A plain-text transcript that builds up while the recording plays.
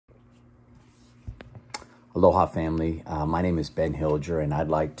Aloha family, my name is Ben Hilger, and I'd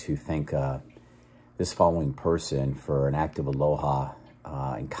like to thank this following person for an act of aloha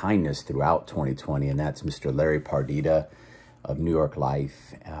and kindness throughout 2020, and that's Mr. Larry Patida of New York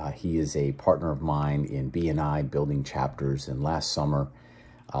Life. He is a partner of mine in BNI building chapters, and last summer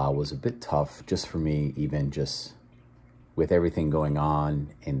was a bit tough just for me, even just with everything going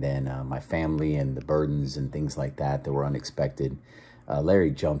on, and then my family and the burdens and things like that were unexpected.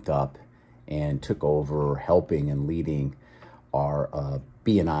 Larry jumped up and took over helping and leading our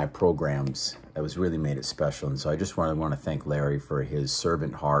BNI programs. That was really made it special. And so I just want to thank Larry for his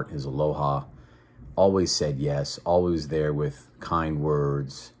servant heart, his aloha, always said yes, always there with kind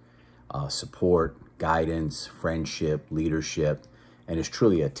words, support, guidance, friendship, leadership, and is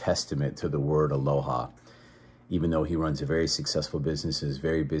truly a testament to the word aloha. Even though he runs a very successful business, is a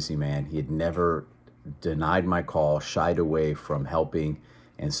very busy man, he had never denied my call, shied away from helping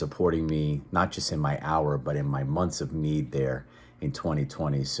and supporting me, not just in my hour, but in my months of need there in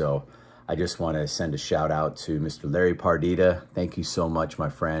 2020. So I just want to send a shout out to Mr. Larry Patida. Thank you so much, my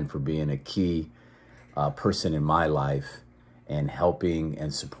friend, for being a key person in my life and helping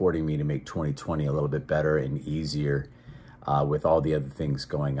and supporting me to make 2020 a little bit better and easier with all the other things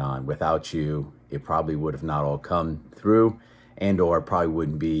going on. Without you, it probably would have not all come through, and or probably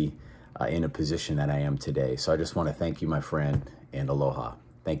wouldn't be in a position that I am today. So I just want to thank you, my friend, and aloha.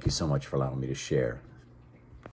 Thank you so much for allowing me to share.